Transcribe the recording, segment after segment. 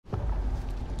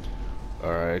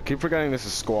Alright, I keep forgetting this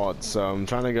is squad, so I'm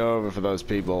trying to go over for those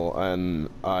people, and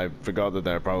I forgot that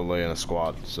they're probably in a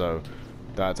squad, so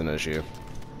that's an issue.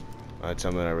 That's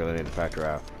something I really need to factor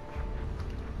out.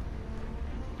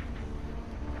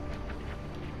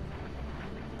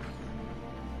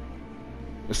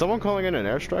 Is someone calling in an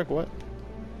airstrike? What?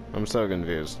 I'm so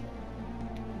confused.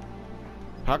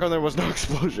 How come there was no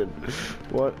explosion?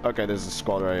 What? Okay, there's a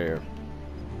squad right here.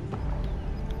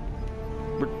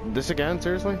 This again?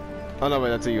 Seriously? Oh no, wait,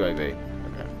 that's a UAV.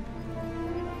 Okay.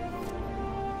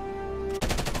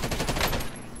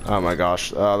 Oh my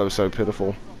gosh, that was so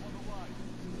pitiful.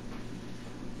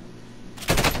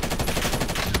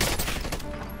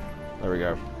 There we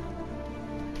go.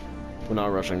 We're not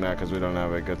rushing that because we don't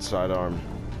have a good sidearm.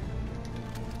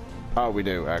 Oh, we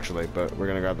do, actually, but we're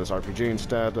gonna grab this RPG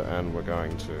instead, and we're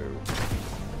going to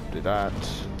do that.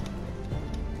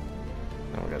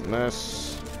 Now we're getting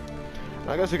this.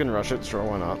 I guess we can rush it, sure,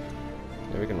 why not?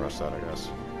 Yeah, we can rush that, I guess.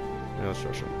 Yeah, let's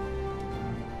rush it.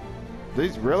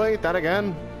 These, really? That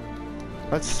again?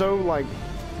 That's so, like,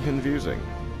 confusing.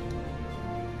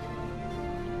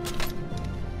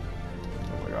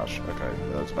 Oh my gosh, okay,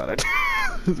 that's a bad idea.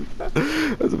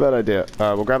 That's a bad idea.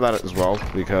 We'll grab that as well,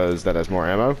 because that has more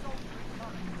ammo.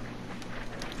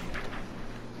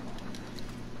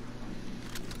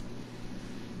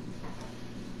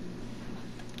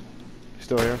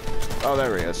 Still here? Oh,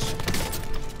 there he is.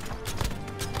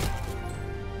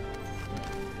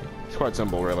 It's quite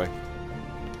simple, really.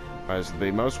 Alright, so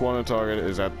the most wanted target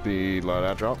is at the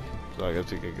loadout drop, so I guess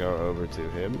we could go over to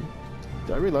him.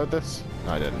 Did I reload this?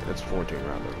 No, I didn't. It's 14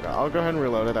 round. I'll go ahead and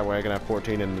reload it, that way I can have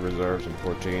 14 in the reserves and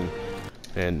 14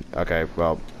 in... Okay,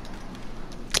 well...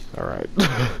 Alright.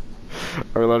 I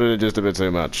reloaded it just a bit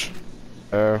too much.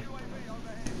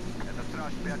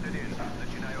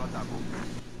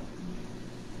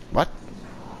 What?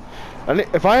 And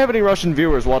if I have any Russian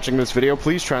viewers watching this video,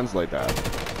 please translate that.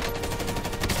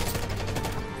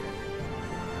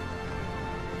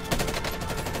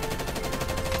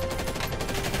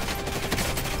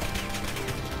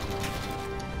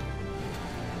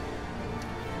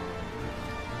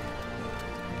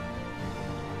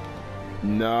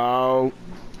 No.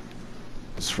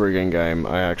 This friggin' game,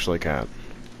 I actually can't.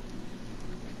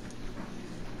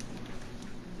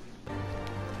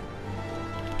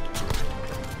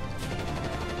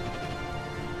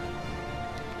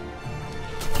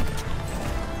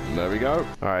 There we go.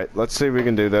 Alright, let's see if we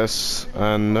can do this,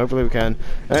 and hopefully we can.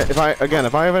 If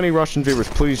I have any Russian viewers,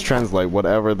 please translate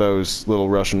whatever those little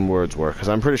Russian words were, because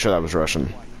I'm pretty sure that was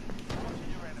Russian.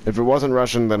 If it wasn't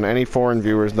Russian, then any foreign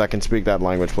viewers that can speak that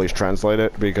language, please translate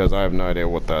it, because I have no idea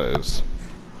what that is.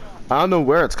 I don't know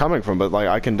where it's coming from, but, like,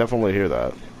 I can definitely hear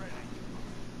that.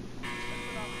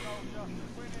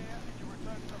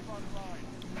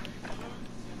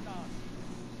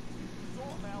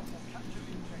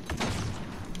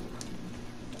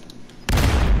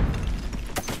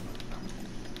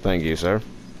 Thank you, sir.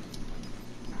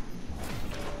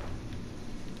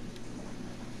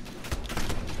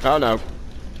 Oh no.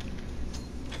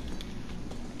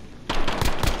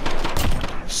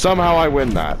 Somehow I win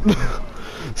that.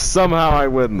 Somehow I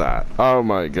win that. Oh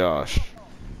my gosh.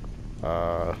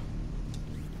 I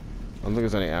don't think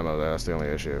there's any ammo there, that's the only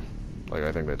issue. Like,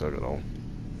 I think they took it all.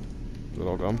 Is it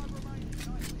all gone?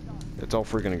 It's all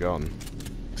freaking gone.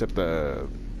 Except the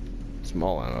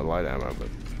small ammo, light ammo, but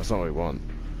that's not what we want.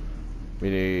 We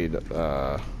need,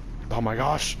 oh my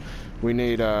gosh! We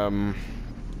need,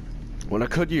 what I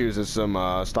could use is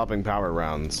some, stopping power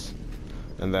rounds.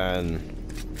 And then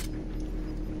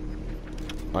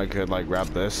I could, like, grab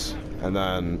this, and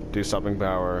then do stopping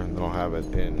power, and then I'll have it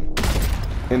in...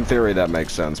 In theory, that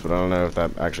makes sense, but I don't know if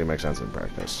that actually makes sense in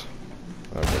practice.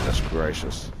 Oh, goodness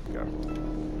gracious. Go.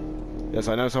 Yes,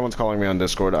 I know someone's calling me on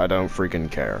Discord, I don't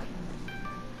freaking care.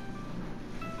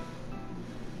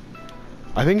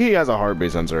 I think he has a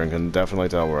heartbeat sensor and can definitely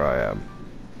tell where I am.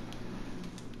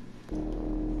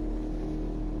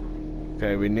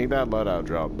 Okay, we need that loadout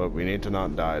drop, but we need to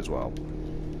not die as well.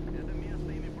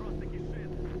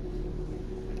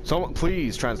 Someone,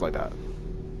 please translate that.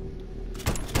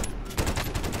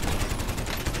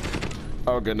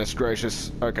 Oh, goodness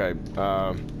gracious. Okay,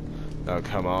 oh,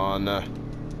 come on. Oh,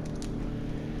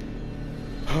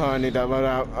 I need that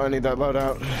loadout. I need that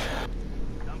loadout.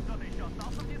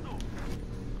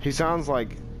 He sounds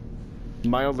like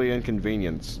mildly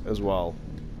inconvenienced as well.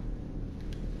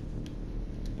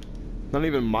 Not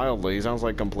even mildly, he sounds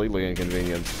like completely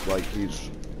inconvenienced. Like he's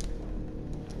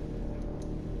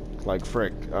like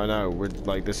frick. I know, we're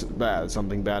like, this is bad.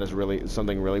 Something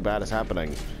really bad is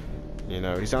happening. You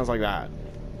know, he sounds like that.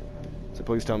 So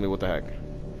please tell me what the heck.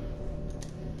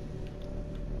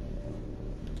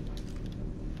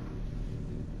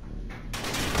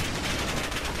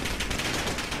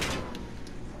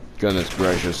 Goodness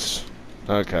gracious.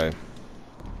 Okay.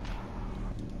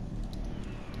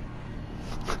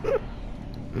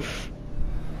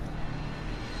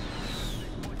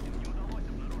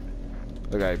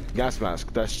 Okay, gas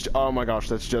mask. That's, oh my gosh,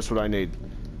 that's just what I need.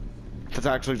 That's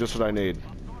actually just what I need.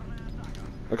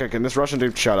 Okay, can this Russian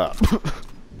dude shut up?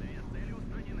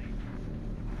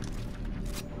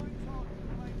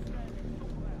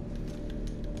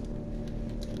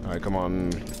 Alright, come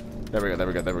on. There we go, there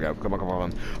we go, there we go. Come on, come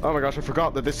on. Oh my gosh, I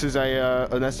forgot that this is a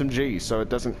an SMG, so it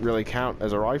doesn't really count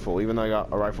as a rifle. Even though I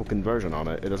got a rifle conversion on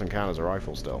it, it doesn't count as a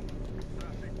rifle still.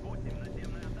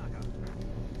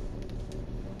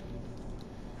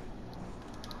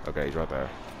 Okay, he's right there.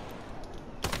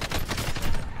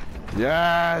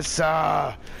 Yes!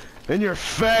 In your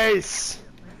face!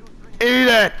 Eat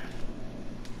it!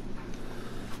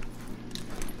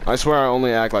 I swear I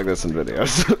only act like this in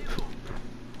videos.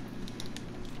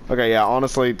 Okay, yeah,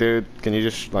 honestly, dude, can you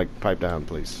just, like, pipe down,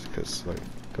 please? Because, like,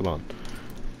 come on.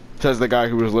 Says the guy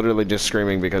who was literally just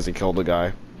screaming because he killed a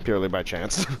guy, purely by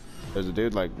chance. There's a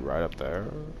dude, like, right up there.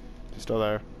 He's still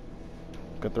there.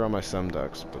 Could throw my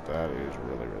Semducks, but that is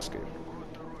really risky.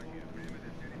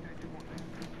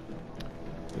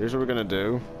 Here's what we're gonna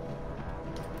do.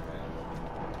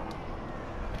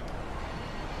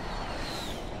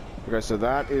 Okay, so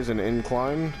that is an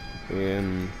incline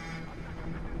in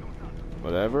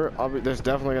whatever. There's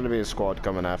definitely gonna be a squad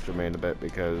coming after me in a bit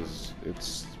because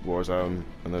it's Warzone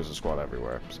and there's a squad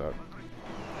everywhere, so.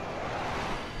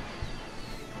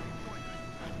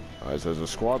 Alright, so there's a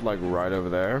squad like right over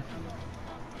there.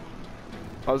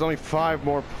 Oh, there's only 5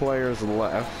 more players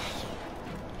left,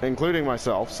 including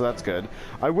myself, so that's good.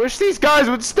 I wish these guys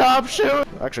would stop shooting!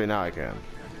 Actually, now I can.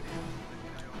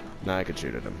 Now I can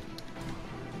shoot at him.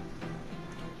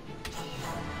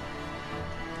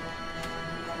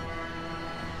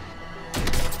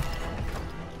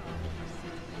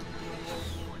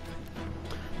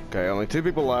 Okay, only 2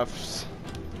 people left.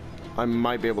 I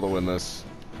might be able to win this,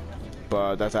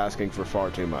 but that's asking for far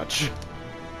too much.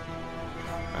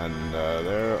 And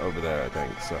they're over there, I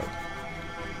think, so.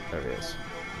 There he is.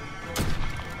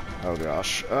 Oh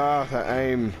gosh. That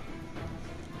aim.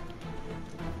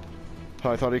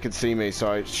 Oh, I thought he could see me,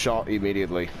 so I shot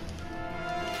immediately.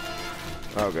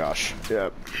 Oh gosh.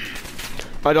 Yep.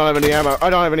 I don't have any ammo. I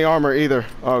don't have any armor either.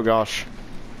 Oh gosh.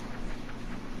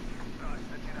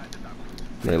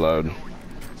 Reload.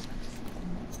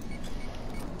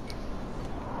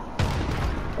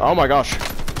 Oh my gosh.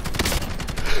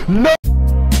 No!